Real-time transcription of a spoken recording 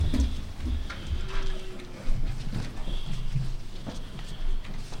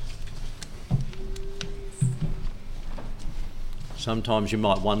Sometimes you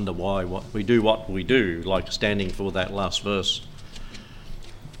might wonder why what we do, like standing for that last verse.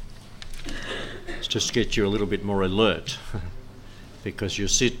 It's just get you a little bit more alert because your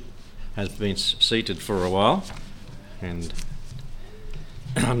sit has been seated for a while, and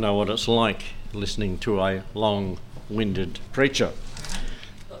I know what it's like listening to a long-winded preacher.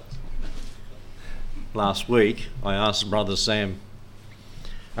 Last week I asked Brother Sam,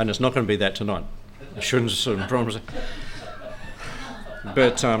 and it's not going to be that tonight, I shouldn't sort of promise it.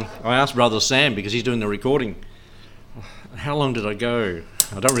 But I asked Brother Sam, because he's doing the recording, how long did I go?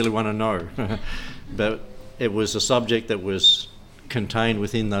 I don't really want to know. But it was a subject that was contained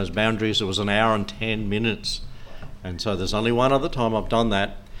within those boundaries. It was an hour and 10 minutes. And so there's only one other time I've done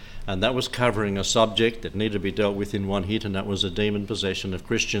that, and that was covering a subject that needed to be dealt with in one hit, and that was a demon possession of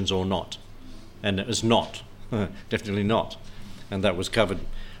Christians or not. And it was not, definitely not. And that was covered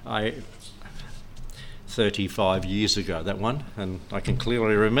 35 years ago, that one, and I can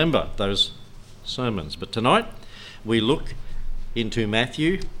clearly remember those sermons. But tonight we look into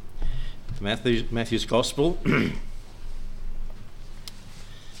Matthew's Gospel,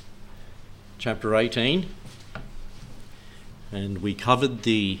 chapter 18, and we covered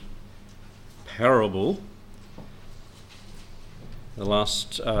the parable the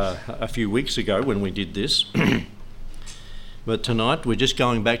last a few weeks ago when we did this. But tonight we're just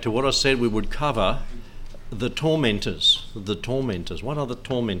going back to what I said we would cover: the tormentors. What are the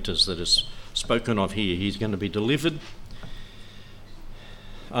tormentors that is spoken of here? He's going to be delivered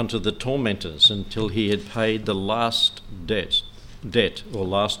unto the tormentors until he had paid the last debt or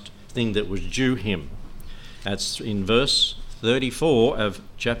last thing that was due him. That's in verse 34 of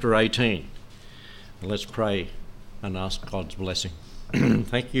chapter 18. Let's pray and ask God's blessing.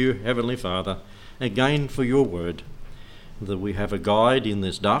 Thank you, Heavenly Father, again for your word, that we have a guide in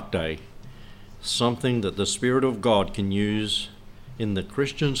this dark day, something that the Spirit of God can use in the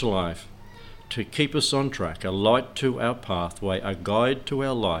Christian's life to keep us on track, a light to our pathway, a guide to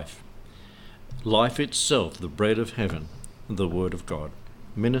our life. Life itself, the bread of heaven, the Word of God.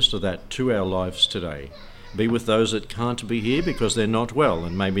 Minister that to our lives today. Be with those that can't be here because they're not well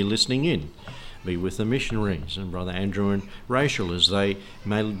and may be listening in. Be with the missionaries and Brother Andrew and Rachel as they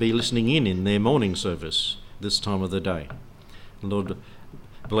may be listening in their morning service this time of the day. Lord,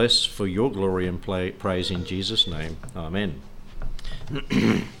 bless for your glory and praise in Jesus' name. Amen.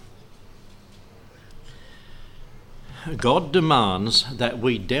 God demands that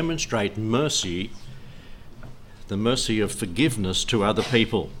we demonstrate mercy, the mercy of forgiveness to other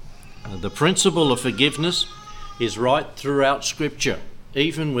people. The principle of forgiveness is right throughout Scripture.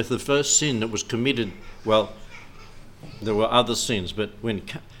 Even with the first sin that was committed, well, there were other sins, but when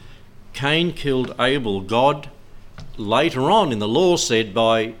Cain killed Abel, God later on in the law said,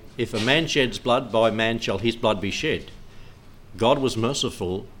 if a man sheds blood, by man shall his blood be shed. God was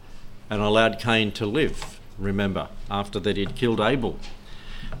merciful and allowed Cain to live, remember, after that he'd killed Abel.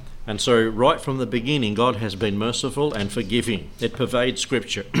 And so right from the beginning, God has been merciful and forgiving. It pervades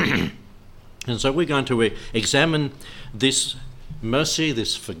Scripture. And so we're going to examine this mercy,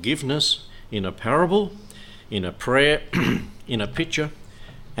 this forgiveness, in a parable, in a prayer, in a picture,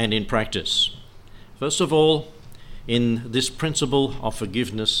 and in practice. First of all, in this principle of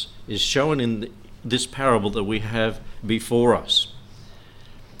forgiveness is shown in this parable that we have before us.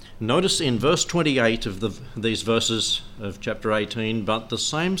 Notice in verse 28 of these verses of chapter 18, but the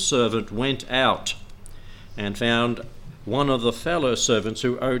same servant went out and found one of the fellow servants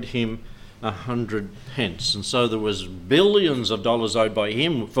who owed him 100 pence. And so there was billions of dollars owed by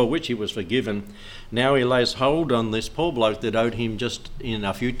him, for which he was forgiven. Now he lays hold on this poor bloke that owed him just in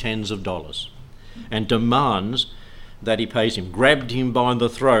a few tens of dollars and demands that he pays him. Grabbed him by the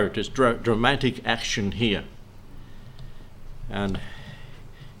throat. It's dramatic action here. And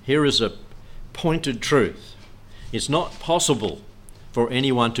here is a pointed truth. It's not possible for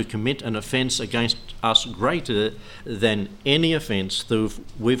anyone to commit an offence against us greater than any offence that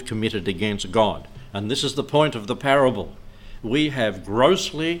we've committed against God. And this is the point of the parable. We have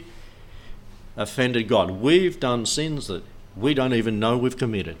grossly offended God. We've done sins that we don't even know we've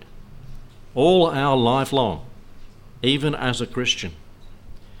committed. All our life long, even as a Christian.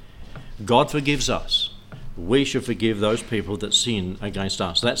 God forgives us. We should forgive those people that sin against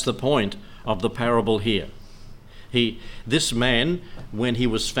us. That's the point of the parable here. This man, when he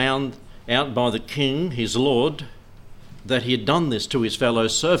was found out by the king, his lord, that he had done this to his fellow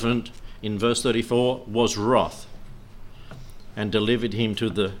servant, in verse 34, was wroth and delivered him to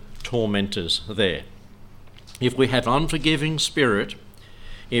the tormentors there. If we have unforgiving spirit,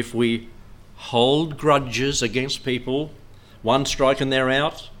 if we hold grudges against people, one strike and they're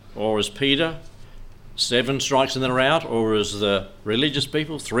out, or as Peter 7 strikes and they're out, or as the religious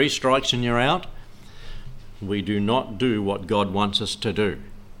people, 3 strikes and you're out. We do not do what God wants us to do.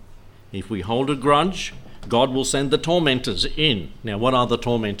 If we hold a grudge, God will send the tormentors in. Now, what are the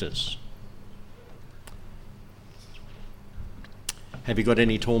tormentors? Have you got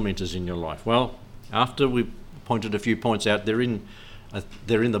any tormentors in your life? Well, after we've pointed a few points out, they're in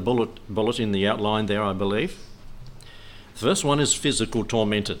the bullet in the outline there, I believe. The first one is physical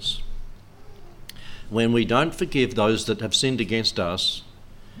tormentors. When we don't forgive those that have sinned against us,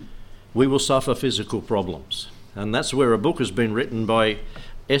 we will suffer physical problems. And that's where a book has been written by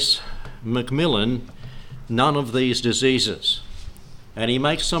S. Macmillan, None of These Diseases. And he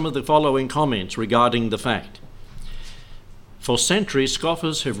makes some of the following comments regarding the fact. For centuries,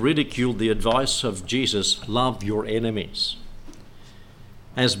 scoffers have ridiculed the advice of Jesus, love your enemies,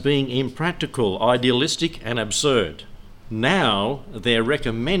 as being impractical, idealistic, and absurd. Now they're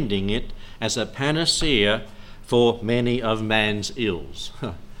recommending it as a panacea for many of man's ills.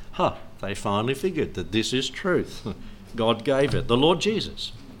 They finally figured that this is truth. God gave it, the Lord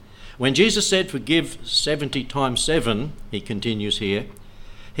Jesus. When Jesus said forgive 70 times 7, he continues here,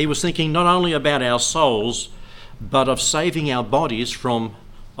 he was thinking not only about our souls, but of saving our bodies from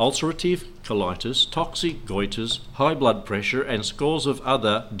ulcerative colitis, toxic goiters, high blood pressure, and scores of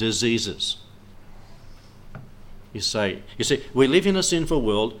other diseases. You see, we live in a sinful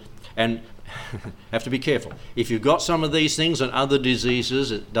world and have to be careful. If you've got some of these things and other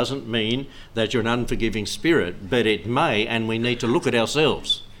diseases, it doesn't mean that you're an unforgiving spirit, but it may, and we need to look at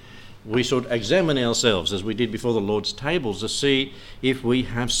ourselves. We should examine ourselves as we did before the Lord's tables to see if we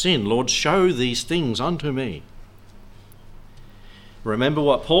have sinned. Lord, show these things unto me. Remember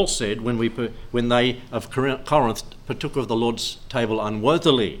what Paul said when they of Corinth partook of the Lord's table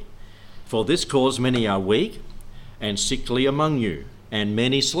unworthily. For this cause many are weak and sickly among you, and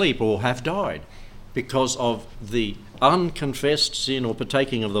many sleep or have died, because of the unconfessed sin or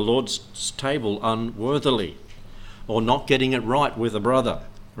partaking of the Lord's table unworthily, or not getting it right with a brother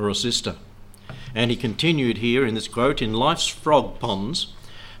or a sister. And he continued here in this quote, in life's frog ponds,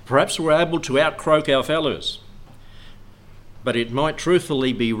 perhaps we're able to outcroak our fellows, but it might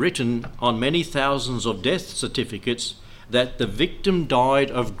truthfully be written on many thousands of death certificates that the victim died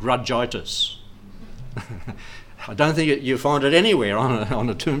of grudgitis. I don't think you find it anywhere on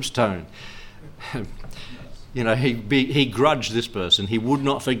a tombstone. He grudged this person. He would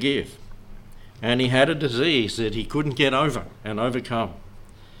not forgive. And he had a disease that he couldn't get over and overcome.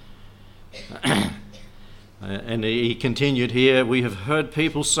 And he continued here, we have heard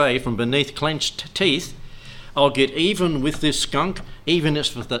people say from beneath clenched teeth, I'll get even with this skunk, even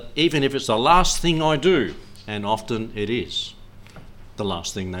if it's the last thing I do. And often it is the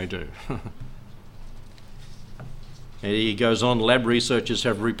last thing they do. And he goes on, lab researchers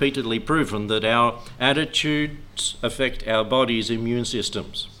have repeatedly proven that our attitudes affect our body's immune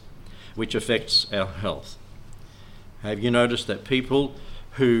systems, which affects our health. Have you noticed that people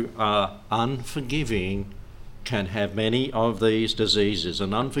who are unforgiving can have many of these diseases?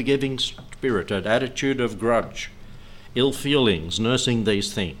 An unforgiving spirit, an attitude of grudge, ill feelings, nursing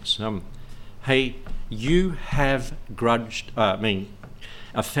these things. Hey, you have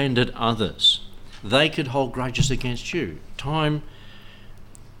offended others. They could hold grudges against you. Time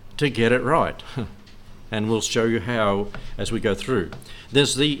to get it right. And we'll show you how as we go through.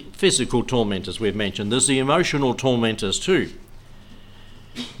 There's the physical tormentors we've mentioned. There's the emotional tormentors too.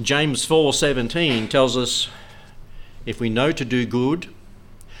 James 4:17 tells us, if we know to do good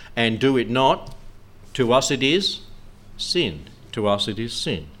and do it not, to us it is sin. To us it is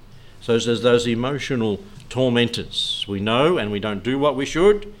sin. So there's those emotional tormentors. We know and we don't do what we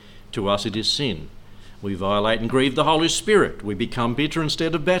should. To us it is sin. We violate and grieve the Holy Spirit. We become bitter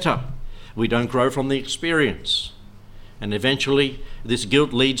instead of better. We don't grow from the experience. And eventually this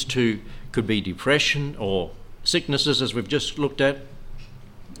guilt leads to, could be depression or sicknesses as we've just looked at.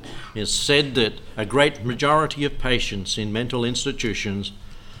 It's said that a great majority of patients in mental institutions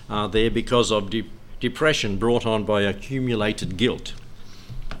are there because of depression brought on by accumulated guilt.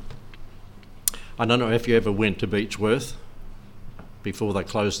 I don't know if you ever went to Beechworth before they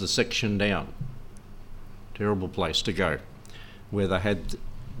closed the section down. Terrible place to go, where they had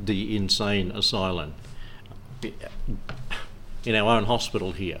the insane asylum. In our own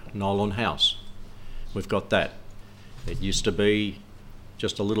hospital here, Nolan House, we've got that. It used to be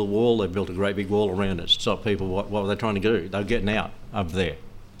just a little wall. They built a great big wall around it to stop people. What were they trying to do? They were getting out of there.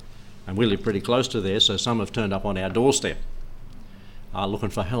 And we live pretty close to there, so some have turned up on our doorstep looking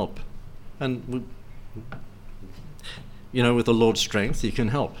for help. And with the Lord's strength, you can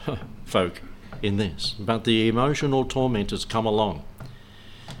help folk in this. But the emotional tormentors come along.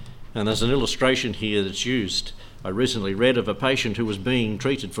 And there's an illustration here that's used. I recently read of a patient who was being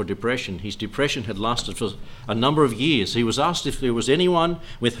treated for depression. His depression had lasted for a number of years. He was asked if there was anyone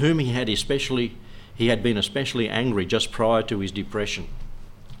with whom he had been especially angry just prior to his depression.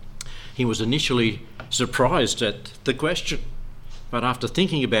 He was initially surprised at the question, but after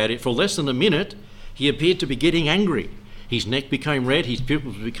thinking about it for less than a minute, he appeared to be getting angry. His neck became red, his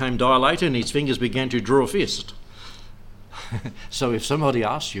pupils became dilated, and his fingers began to draw a fist. So if somebody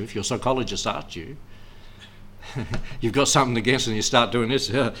asks you, if your psychologist asks you, you've got something against and you start doing this,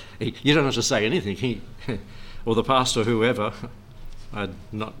 you don't have to say anything. Or the pastor, whoever, I'd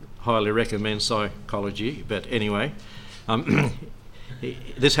not highly recommend psychology, but anyway,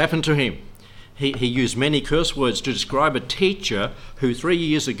 this happened to him. He used many curse words to describe a teacher who 3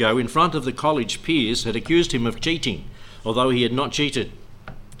 years ago in front of the college peers had accused him of cheating, although he had not cheated.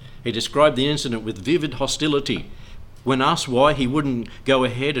 He described the incident with vivid hostility. When asked why he wouldn't go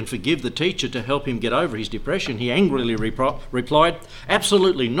ahead and forgive the teacher to help him get over his depression, he angrily replied,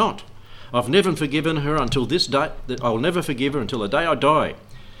 "Absolutely not. I've never forgiven her until this day. I'll never forgive her until the day I die.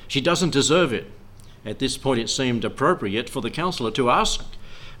 She doesn't deserve it." At this point, it seemed appropriate for the counsellor to ask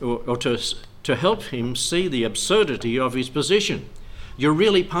or to help him see the absurdity of his position. "You're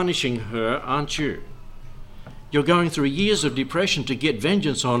really punishing her, aren't you? You're going through years of depression to get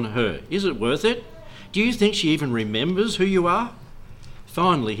vengeance on her. Is it worth it? Do you think she even remembers who you are?"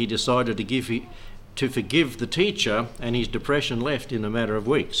 Finally, he decided to forgive the teacher, and his depression left in a matter of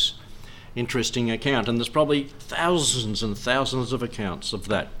weeks. Interesting account, and there's probably thousands and thousands of accounts of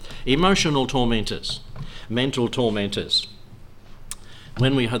that. Emotional tormentors, mental tormentors.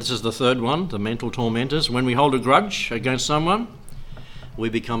 This is the third one, the mental tormentors. When we hold a grudge against someone, we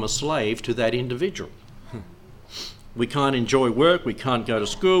become a slave to that individual. We can't enjoy work, we can't go to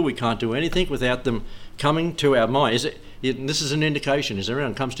school, we can't do anything without them coming to our mind. This is an indication, is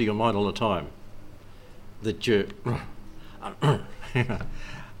everyone comes to your mind all the time, that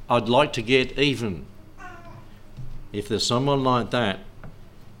I'd like to get even. If there's someone like that,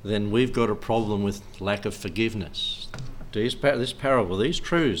 then we've got a problem with lack of forgiveness. This parable, these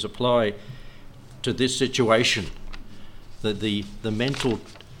truths apply to this situation. The mental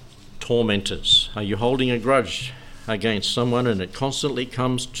tormentors. Are you holding a grudge against someone and it constantly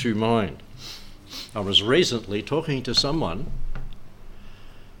comes to mind? I was recently talking to someone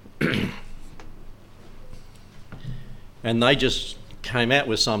and they just came out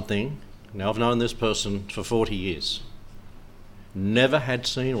with something. Now, I've known this person for 40 years. Never had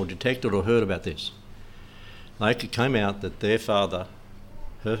seen or detected or heard about this. They came out that their father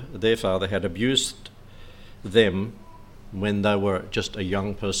had abused them when they were just a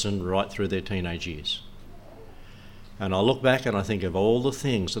young person right through their teenage years. And I look back and I think of all the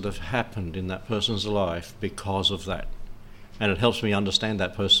things that have happened in that person's life because of that. And it helps me understand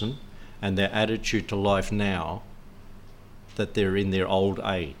that person and their attitude to life now that they're in their old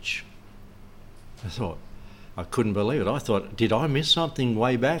age. I couldn't believe it. I thought, did I miss something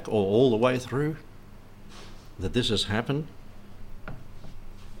way back or all the way through that this has happened?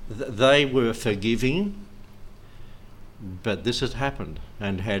 They were forgiving, but this had happened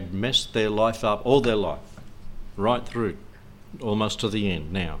and had messed their life up all their life, right through, almost to the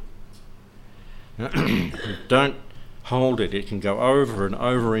end now. Don't hold it. It can go over and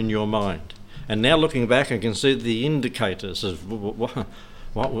over in your mind. And now looking back, I can see the indicators of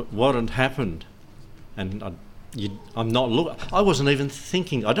what had happened. And I wasn't even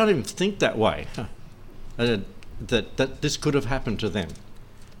thinking, I don't even think that way, that this could have happened to them.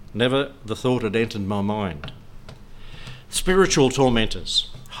 Never the thought had entered my mind. Spiritual tormentors.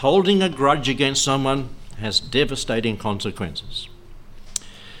 Holding a grudge against someone has devastating consequences.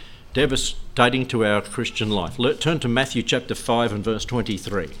 Devastating to our Christian life. Turn to Matthew chapter 5 and verse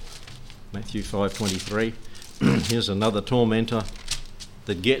 23. Matthew 5:23. Here's another tormentor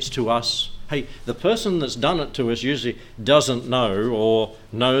that gets to us. Hey, the person that's done it to us usually doesn't know, or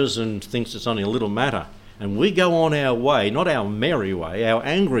knows and thinks it's only a little matter. And we go on our way, not our merry way, our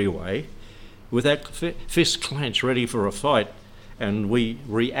angry way, with that fist clenched, ready for a fight, and we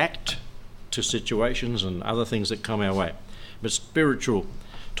react to situations and other things that come our way. But spiritual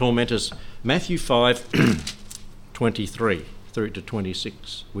tormentors, Matthew 5:23 through to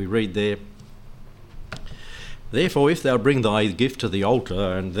 26, we read there, "Therefore, if thou bring thy gift to the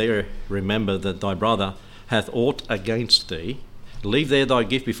altar, and there remember that thy brother hath aught against thee, leave there thy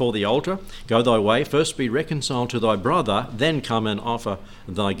gift before the altar, go thy way, first be reconciled to thy brother, then come and offer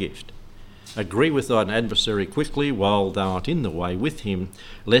thy gift. Agree with thine adversary quickly while thou art in the way with him,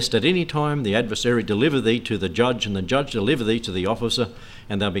 lest at any time the adversary deliver thee to the judge, and the judge deliver thee to the officer,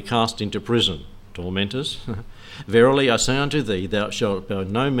 and thou be cast into prison. tormentors. Verily I say unto thee, thou shalt by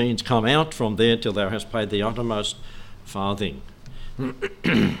no means come out from there till thou hast paid the uttermost farthing.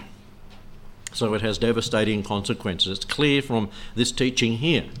 So it has devastating consequences. It's clear from this teaching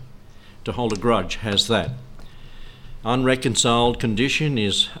here. To hold a grudge has that. Unreconciled condition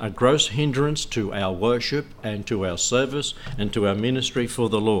is a gross hindrance to our worship and to our service and to our ministry for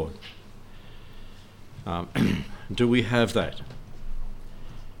the Lord. Do we have that?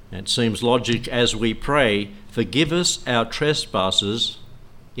 It seems logic as we pray, forgive us our trespasses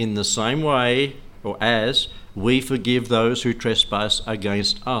in the same way or as we forgive those who trespass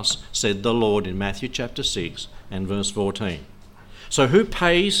against us, said the Lord in Matthew chapter 6 and verse 14. So who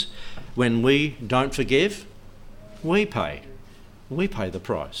pays when we don't forgive? We pay. We pay the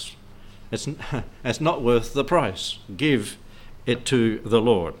price. It's not worth the price. Give it to the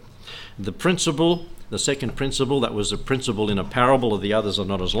Lord. The principle, the second principle, that was a principle in a parable, the others are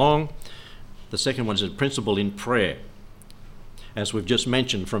not as long. The second one is a principle in prayer. As we've just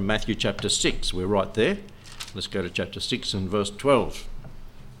mentioned from Matthew chapter 6, we're right there. Let's go to chapter 6 and verse 12.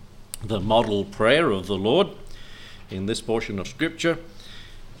 The model prayer of the Lord in this portion of Scripture.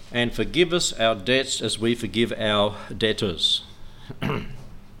 And forgive us our debts as we forgive our debtors. And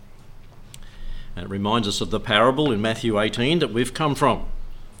it reminds us of the parable in Matthew 18 that we've come from.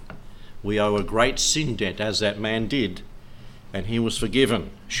 We owe a great sin debt as that man did, and he was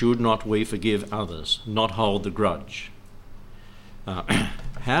forgiven. Should not we forgive others, not hold the grudge?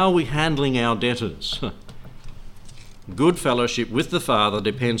 How are we handling our debtors? Good fellowship with the Father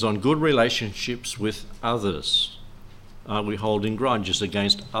depends on good relationships with others. Are we holding grudges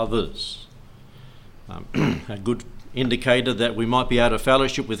against others? A good indicator that we might be out of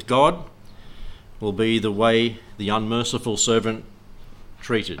fellowship with God will be the way the unmerciful servant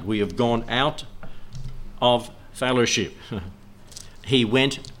treated. We have gone out of fellowship. He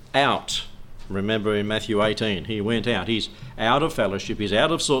went out. Remember in Matthew 18, he went out. He's out of fellowship. He's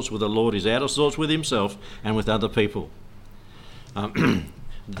out of sorts with the Lord. He's out of sorts with himself and with other people.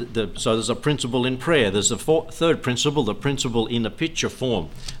 So there's a principle in prayer. There's a third principle, the principle in a picture form.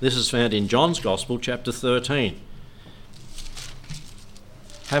 This is found in John's Gospel, chapter 13.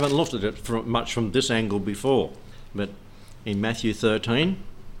 Haven't looked at it much from this angle before, but in Matthew 13,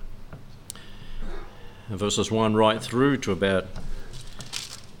 verses 1 right through to about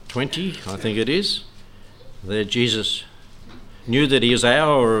 20, I think it is, there Jesus knew that his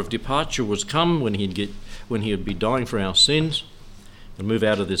hour of departure was come when he would be dying for our sins and move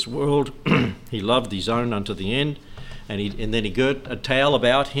out of this world. He loved his own unto the end, and then he girt a towel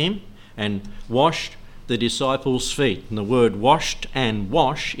about him and washed the disciples' feet. And the word washed and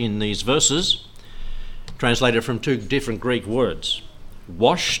wash in these verses translated from two different Greek words.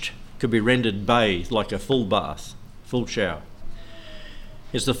 Washed could be rendered bathed, like a full bath, full shower.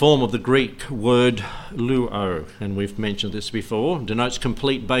 It's the form of the Greek word luo, and we've mentioned this before, denotes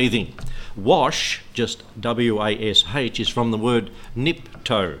complete bathing. Wash, just W-A-S-H, is from the word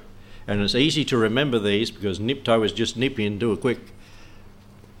nipto, and it's easy to remember these because nipto is just nip in, do a quick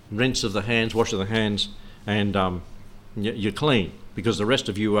rinse of the hands, wash of the hands, and you're clean, because the rest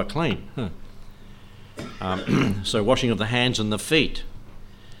of you are clean. So washing of the hands and the feet.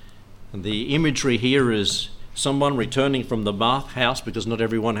 And the imagery here is someone returning from the bath house, because not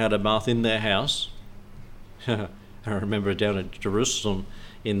everyone had a bath in their house. I remember down at Jerusalem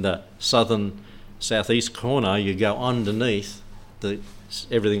in the southeast corner, you go underneath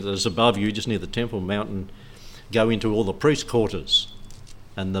everything that is above you, just near the Temple Mount, and go into all the priest quarters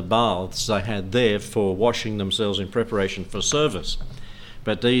and the baths they had there for washing themselves in preparation for service.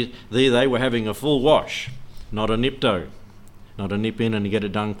 But they were having a full wash, not a nipto, not a nip in and get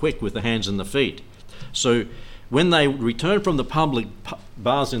it done quick with the hands and the feet. So when they returned from the public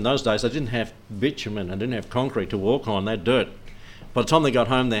baths in those days, they didn't have bitumen, they didn't have concrete to walk on, they had dirt. By the time they got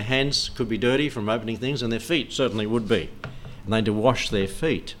home, their hands could be dirty from opening things, and their feet certainly would be. And they had to wash their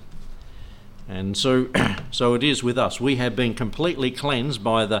feet. And so it is with us. We have been completely cleansed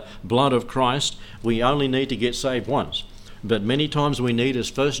by the blood of Christ. We only need to get saved once. But many times we need,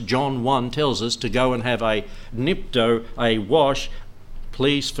 as 1 John 1 tells us, to go and have a nipto, a wash.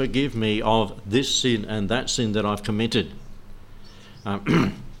 Please forgive me of this sin and that sin that I've committed.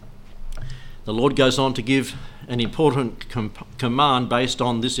 The Lord goes on to give an important command based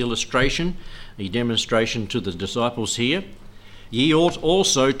on this illustration, a demonstration to the disciples here. Ye ought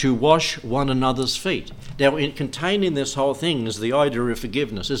also to wash one another's feet. Now, contained in this whole thing is the idea of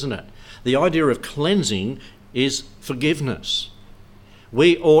forgiveness, isn't it? The idea of cleansing is forgiveness.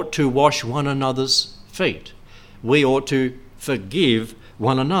 We ought to wash one another's feet. We ought to forgive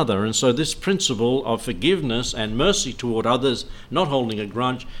one another. And so this principle of forgiveness and mercy toward others, not holding a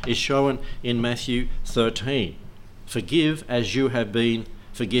grudge, is shown in Matthew 13. Forgive as you have been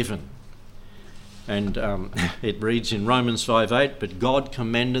forgiven. And it reads in Romans 5:8, but God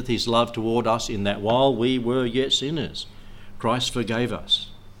commendeth his love toward us in that while we were yet sinners, Christ forgave us.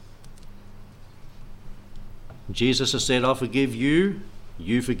 Jesus has said, I forgive you,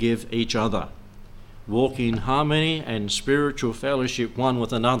 you forgive each other. Walk in harmony and spiritual fellowship one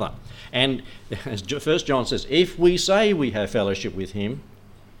with another. And as 1 John says, if we say we have fellowship with him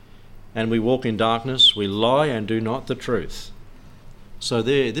and we walk in darkness, we lie and do not the truth. So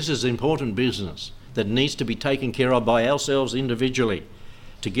this is important business that needs to be taken care of by ourselves individually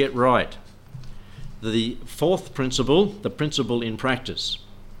to get right. The fourth principle, the principle in practice.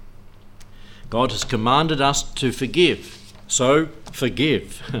 God has commanded us to forgive. So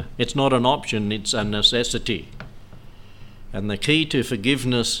forgive. It's not an option, it's a necessity. And the key to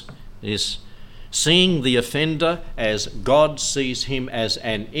forgiveness is seeing the offender as God sees him, as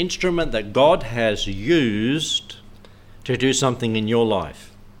an instrument that God has used to do something in your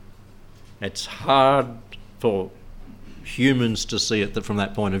life. It's hard for humans to see it from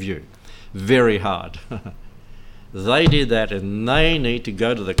that point of view. Very hard. They did that and they need to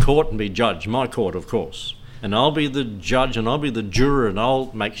go to the court and be judged. My court, of course. And I'll be the judge and I'll be the juror and I'll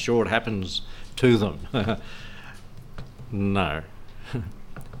make sure it happens to them. No.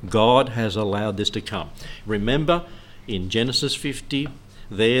 God has allowed this to come. Remember in Genesis 50,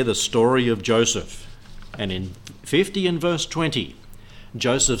 there the story of Joseph. And in 50 and verse 20,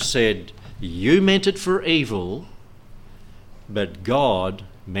 Joseph said, you meant it for evil, but God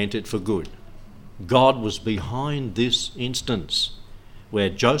meant it for good. God was behind this instance where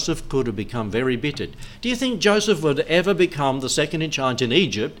Joseph could have become very bitter. Do you think Joseph would ever become the second in charge in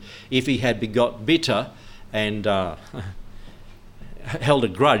Egypt if he had got bitter and held a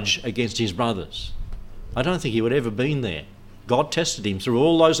grudge against his brothers? I don't think he would ever been there. God tested him through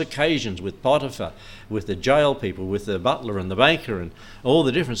all those occasions with Potiphar, with the jail people, with the butler and the baker and all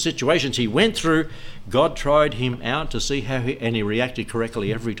the different situations he went through. God tried him out to see how and he reacted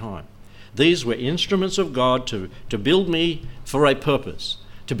correctly every time. These were instruments of God to build me for a purpose,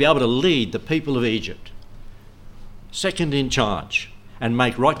 to be able to lead the people of Egypt. Second in charge and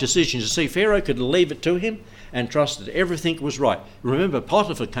make right decisions. You see, Pharaoh could leave it to him and trust that everything was right. Remember,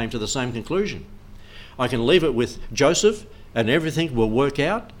 Potiphar came to the same conclusion. I can leave it with Joseph and everything will work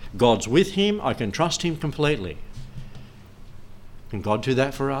out. God's with him. I can trust him completely. Can God do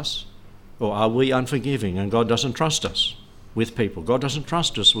that for us? Or are we unforgiving and God doesn't trust us with people? God doesn't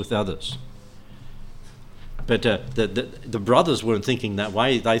trust us with others. But the brothers weren't thinking that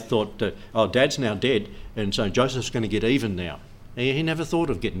way. They thought, oh, Dad's now dead, and so Joseph's going to get even now. He never thought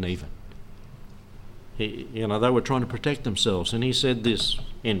of getting even. They were trying to protect themselves, and he said this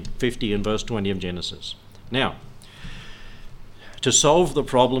in 50 and verse 20 of Genesis. Now, to solve the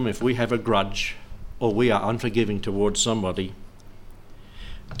problem if we have a grudge or we are unforgiving towards somebody,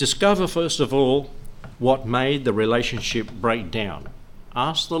 discover first of all what made the relationship break down.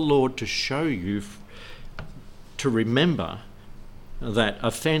 Ask the Lord to show you, to remember that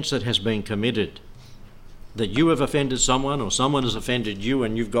offence that has been committed, that you have offended someone or someone has offended you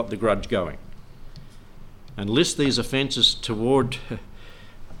and you've got the grudge going. And list these offences toward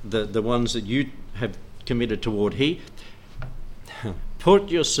the ones that you have committed toward he. Put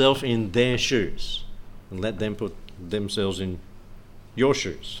yourself in their shoes and let them put themselves in your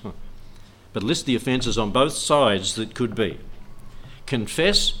shoes. But list the offences on both sides that could be.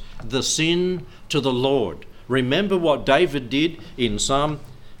 Confess the sin to the Lord. Remember what David did in Psalm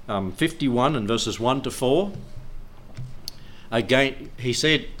 51 and verses 1 to 4. Again, he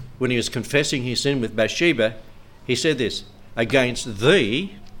said, when he was confessing his sin with Bathsheba, he said this, against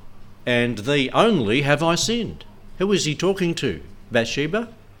thee and thee only have I sinned. Who is he talking to?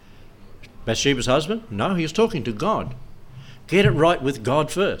 Bathsheba? Bathsheba's husband? No, he was talking to God. Get it right with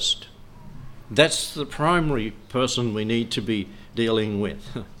God first. That's the primary person we need to be dealing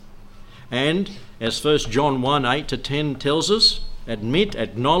with. And as 1 John 1, 8 to 10 tells us, admit,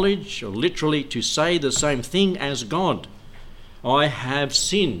 acknowledge, or literally to say the same thing as God. I have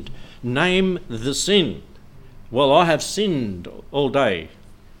sinned. Name the sin. Well, I have sinned all day.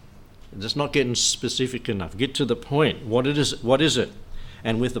 It's not getting specific enough. Get to the point. What is it?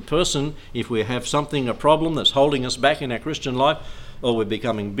 And with the person, if we have something, a problem that's holding us back in our Christian life, or we're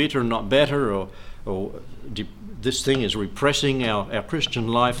becoming bitter and not better, or this thing is repressing our Christian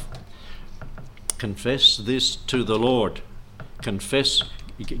life, confess this to the Lord. Confess,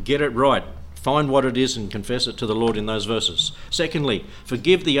 get it right. Find what it is and confess it to the Lord in those verses. Secondly,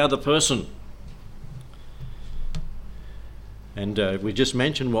 forgive the other person. And we just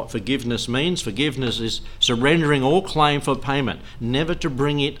mentioned what forgiveness means. Forgiveness is surrendering all claim for payment, never to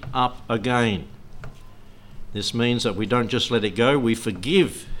bring it up again. This means that we don't just let it go, we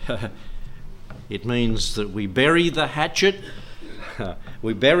forgive. It means that we bury the hatchet.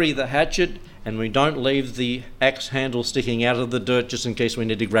 We bury the hatchet and we don't leave the axe handle sticking out of the dirt just in case we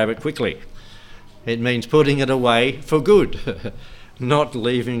need to grab it quickly. It means putting it away for good, not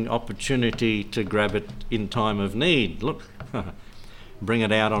leaving opportunity to grab it in time of need. Look, bring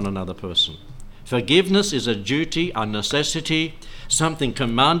it out on another person. Forgiveness is a duty, a necessity, something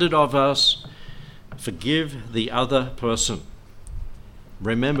commanded of us. Forgive the other person.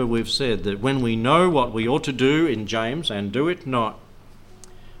 Remember, we've said that when we know what we ought to do in James and do it not,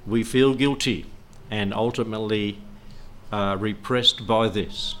 we feel guilty and ultimately repressed by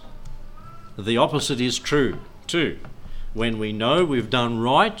this. The opposite is true too. When we know we've done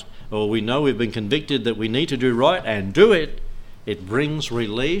right, or we know we've been convicted that we need to do right and do it, it brings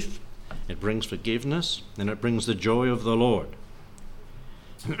relief, it brings forgiveness, and it brings the joy of the Lord.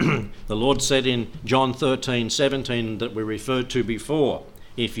 The Lord said in John 13:17 that we referred to before,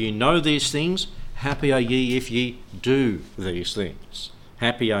 if you know these things, happy are ye if ye do these things.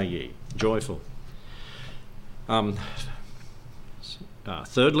 Happy are ye, joyful.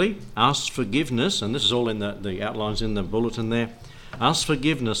 Thirdly, ask forgiveness, and this is all in the outlines in the bulletin there. Ask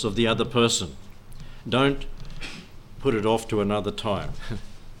forgiveness of the other person. Don't put it off to another time.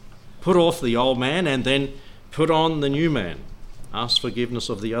 Put off the old man and then put on the new man. Ask forgiveness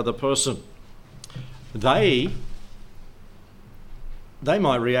of the other person. They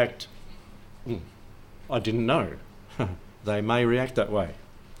might react, I didn't know. They may react that way.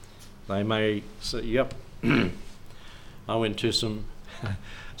 They may say, yep. I went to some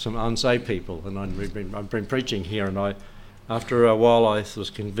unsaved people, and I've been preaching here, and after a while I was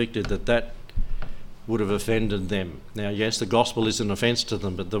convicted that would have offended them. Now, yes, the gospel is an offence to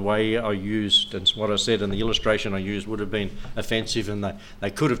them, but the way I used and what I said and the illustration I used would have been offensive, and they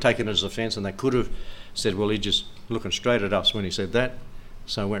could have taken it as offence, and they could have said, well, he just looking straight at us when he said that.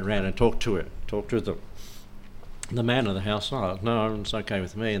 So I went round and talked to them. The man of the house, oh, no, it's okay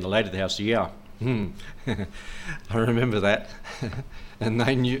with me. And the lady of the house, yeah. I remember that. And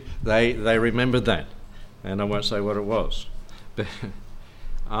they knew, they remembered that. And I won't say what it was. But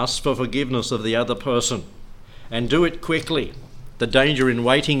ask for forgiveness of the other person and do it quickly. The danger in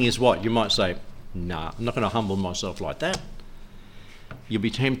waiting is what? You might say, nah, I'm not going to humble myself like that. You'll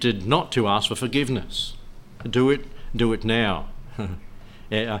be tempted not to ask for forgiveness. Do it now.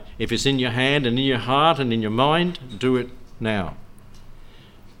 If it's in your hand and in your heart and in your mind, do it now.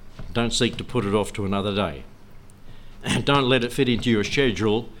 Don't seek to put it off to another day. And don't let it fit into your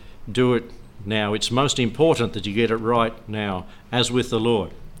schedule. Do it now. It's most important that you get it right now, as with the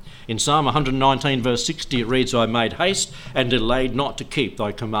Lord. In Psalm 119 verse 60 it reads, I made haste and delayed not to keep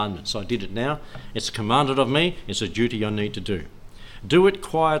thy commandments. I did it now. It's commanded of me. It's a duty I need to do. Do it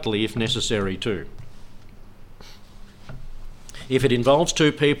quietly if necessary too. If it involves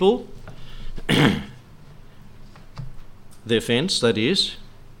two people, the offence, that is,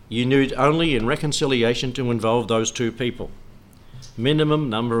 you need only in reconciliation to involve those two people. Minimum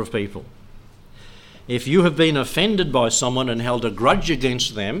number of people. If you have been offended by someone and held a grudge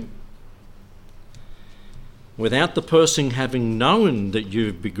against them, without the person having known that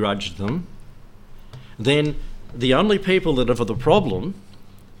you've begrudged them, then the only people that are the problem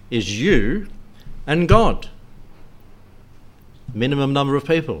is you and God. Minimum number of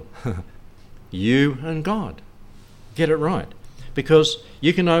people. You and God. Get it right. Because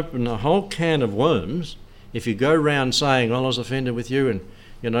you can open a whole can of worms if you go round saying, I was offended with you, and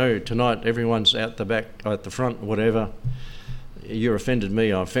tonight everyone's out the back, at the front, whatever. You offended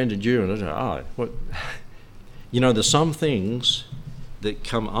me, I offended you, and what? There's some things that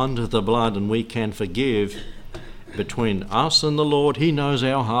come under the blood and we can forgive between us and the Lord. He knows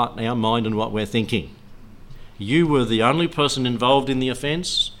our heart, our mind, and what we're thinking. You were the only person involved in the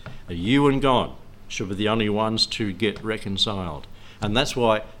offence. You and God should be the only ones to get reconciled. And that's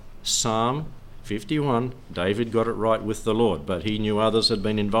why Psalm 51, David got it right with the Lord, but he knew others had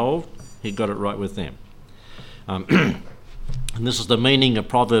been involved. He got it right with them. And this is the meaning of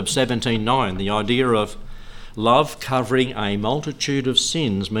Proverbs 17:9. The idea of love covering a multitude of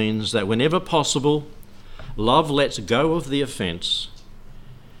sins means that whenever possible, love lets go of the offence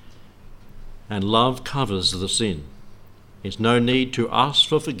and love covers the sin. There's no need to ask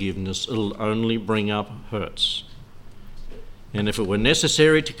for forgiveness. It'll only bring up hurts. And if it were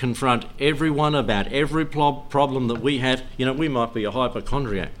necessary to confront everyone about every problem that we have, we might be a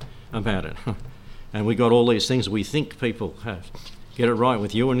hypochondriac about it. And we got all these things we think people have. Get it right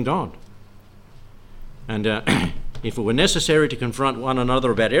with you and God. And if it were necessary to confront one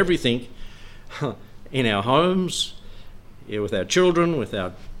another about everything in our homes, with our children, with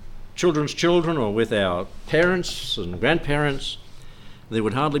our children's children, or with our parents and grandparents, there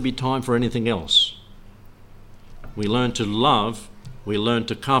would hardly be time for anything else. We learn to love, we learn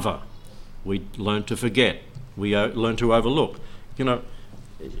to cover, we learn to forget, we learn to overlook. You know,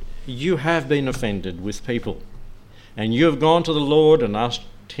 you have been offended with people, and you have gone to the Lord and asked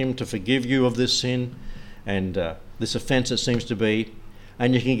Him to forgive you of this sin and this offence it seems to be,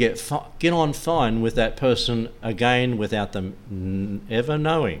 and you can get on fine with that person again without them ever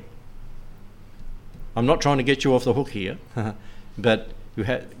knowing. I'm not trying to get you off the hook here, but we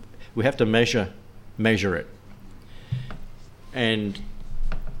have to measure it. And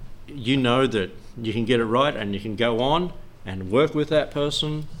you know that you can get it right, and you can go on and work with that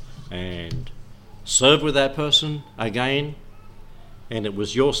person and serve with that person again, and it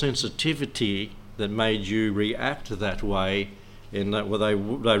was your sensitivity that made you react that way, in that they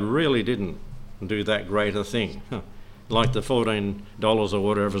really didn't do that great a thing, like the $14 or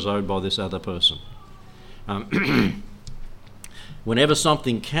whatever is owed by this other person. Whenever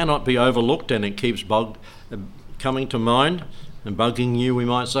something cannot be overlooked and it keeps coming to mind and bugging you, we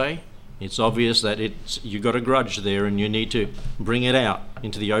might say, it's obvious that you've got a grudge there and you need to bring it out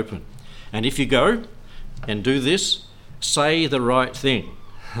into the open. And if you go and do this, say the right thing.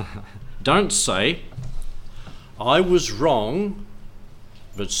 Don't say, I was wrong,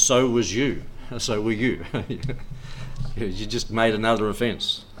 but so was you. So were you. You just made another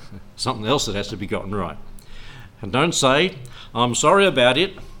offence. Something else that has to be gotten right. And don't say, I'm sorry about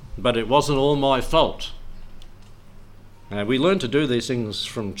it, but it wasn't all my fault. Now, we learn to do these things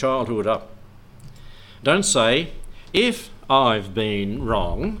from childhood up. Don't say, if I've been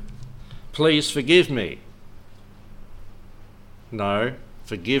wrong, please forgive me. No,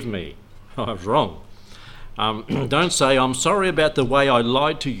 forgive me. I was wrong. Don't say, I'm sorry about the way I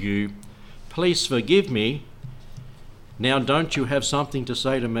lied to you. Please forgive me. Now, don't you have something to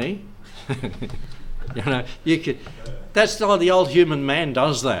say to me? That's how the old human man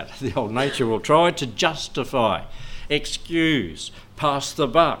does that. The old nature will try to justify, excuse, pass the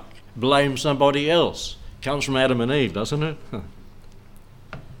buck, blame somebody else. Comes from Adam and Eve, doesn't it?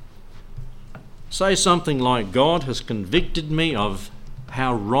 Say something like, God has convicted me of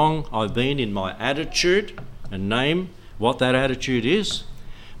how wrong I've been in my attitude, and name what that attitude is.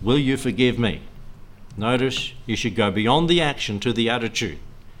 Will you forgive me? Notice you should go beyond the action to the attitude.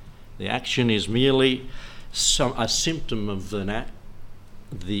 The action is merely a symptom of the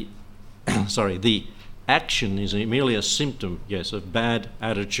action is merely a symptom, yes, of bad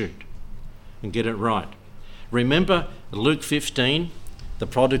attitude. And get it right. Remember Luke 15, the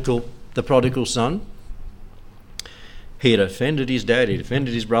prodigal son? He had offended his dad, he'd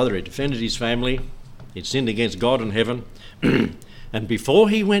offended his brother, he'd offended his family, he'd sinned against God and heaven. And before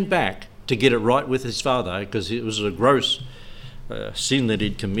he went back to get it right with his father, because it was a gross sin that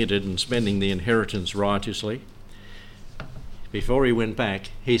he'd committed in spending the inheritance riotously, before he went back,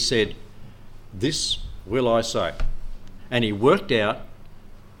 he said, this will I say. And he worked out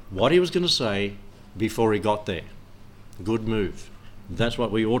what he was going to say before he got there. Good move. That's what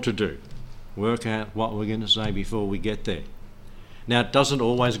we ought to do. Work out what we're going to say before we get there. Now, it doesn't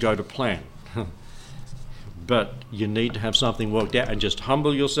always go to plan, but you need to have something worked out and just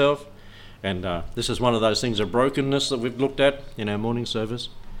humble yourself. And this is one of those things of brokenness that we've looked at in our morning service.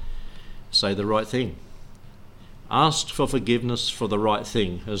 Say the right thing. Ask for forgiveness for the right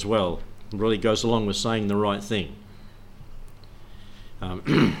thing as well. It really goes along with saying the right thing.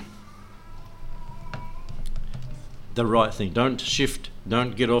 The right thing. Don't shift.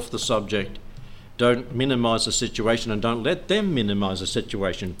 Don't get off the subject. Don't minimise the situation, and don't let them minimise the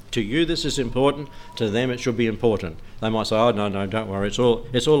situation. To you this is important. To them it should be important. They might say, oh, no, don't worry. It's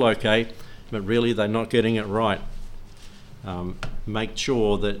all okay. But really they're not getting it right. Make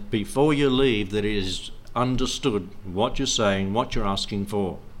sure that before you leave that it is understood what you're saying, what you're asking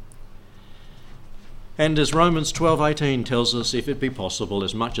for. And as Romans 12:18 tells us, if it be possible,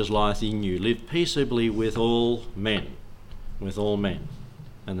 as much as lieth in you, live peaceably with all men. With all men.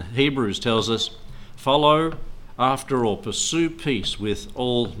 And the Hebrews tells us, follow after or pursue peace with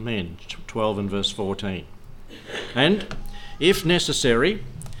all men. 12 and verse 14. And, if necessary,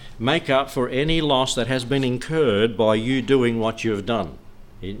 make up for any loss that has been incurred by you doing what you have done.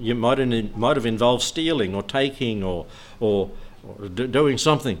 You might have involved stealing or taking or doing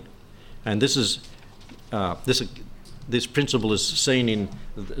something. And this principle is seen in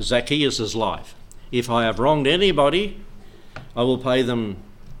Zacchaeus' life. If I have wronged anybody, I will pay them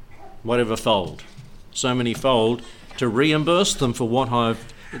whatever fold, so many fold, to reimburse them for what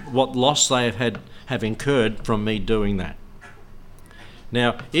I've what loss they have incurred from me doing that.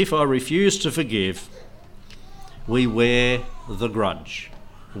 Now, if I refuse to forgive, we wear the grudge.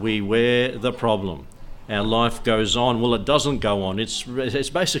 We wear the problem. Our life goes on. Well, it doesn't go on. It's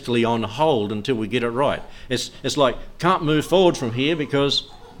basically on hold until we get it right. It's like, can't move forward from here because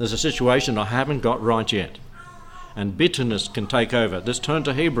there's a situation I haven't got right yet. And bitterness can take over. Let's turn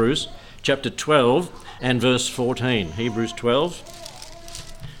to Hebrews chapter 12 and verse 14. Hebrews 12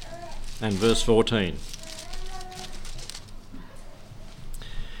 and verse 14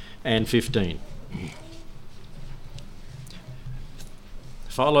 and 15.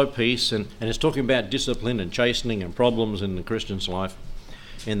 Follow peace, and it's talking about discipline and chastening and problems in the Christian's life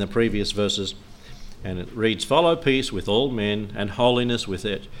in the previous verses. And it reads, follow peace with all men and holiness with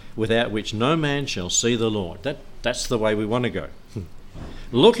it, without which no man shall see the Lord. That's the way we want to go.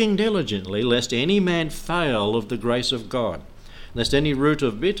 Looking diligently, lest any man fail of the grace of God, lest any root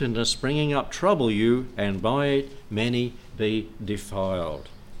of bitterness springing up trouble you, and by it many be defiled.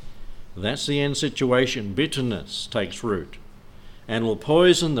 That's the end situation. Bitterness takes root and will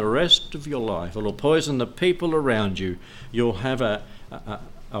poison the rest of your life. It will poison the people around you. You'll have a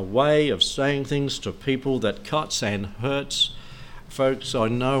way of saying things to people that cuts and hurts. Folks, I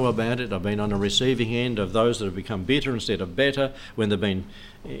know about it. I've been on the receiving end of those that have become bitter instead of better when they've been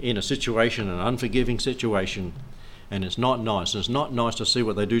in a situation, an unforgiving situation, and it's not nice. It's not nice to see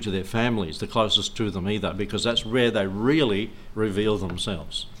what they do to their families, the closest to them either, because that's where they really reveal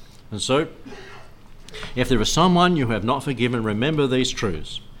themselves. And so, if there is someone you have not forgiven, remember these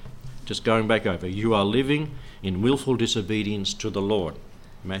truths. Just going back over, you are living in willful disobedience to the Lord.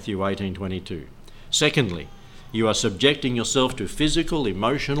 Matthew 18:22. Secondly, you are subjecting yourself to physical,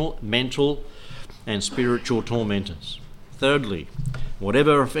 emotional, mental, and spiritual tormentors. Thirdly,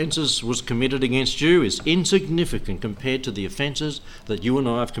 whatever offences was committed against you is insignificant compared to the offences that you and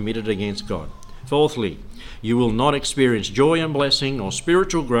I have committed against God. Fourthly, you will not experience joy and blessing or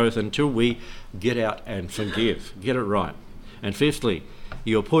spiritual growth until we get out and forgive. Get it right. And fifthly,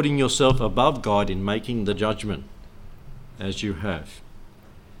 you're putting yourself above God in making the judgment, as you have.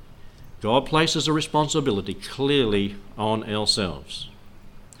 God places a responsibility clearly on ourselves.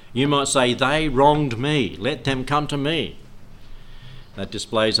 You might say, they wronged me, let them come to me. That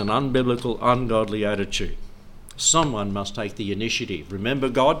displays an unbiblical, ungodly attitude. Someone must take the initiative. Remember,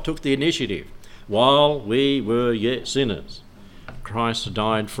 God took the initiative. While we were yet sinners, Christ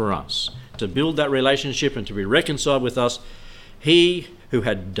died for us. To build that relationship and to be reconciled with us, he who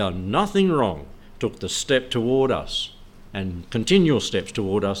had done nothing wrong took the step toward us and continual steps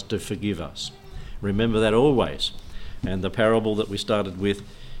toward us to forgive us. Remember that always. And the parable that we started with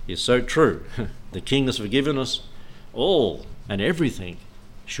is so true. The King has forgiven us all and everything.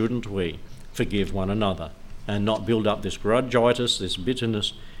 Shouldn't we forgive one another and not build up this grudgeitis, this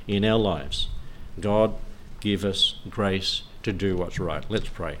bitterness in our lives? God, give us grace to do what's right. Let's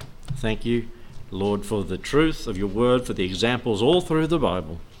pray. Thank you, Lord, for the truth of your word, for the examples all through the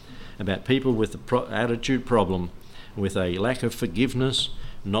Bible about people with the attitude problem, with a lack of forgiveness,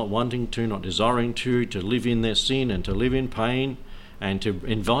 not wanting to, not desiring to live in their sin and to live in pain and to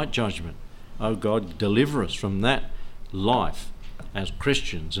invite judgment. Oh God, deliver us from that life as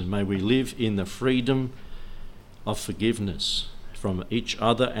Christians, and may we live in the freedom of forgiveness from each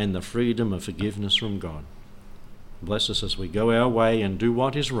other and the freedom of forgiveness from God. Bless us as we go our way and do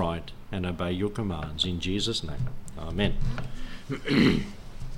what is right and obey your commands. In Jesus' name, amen.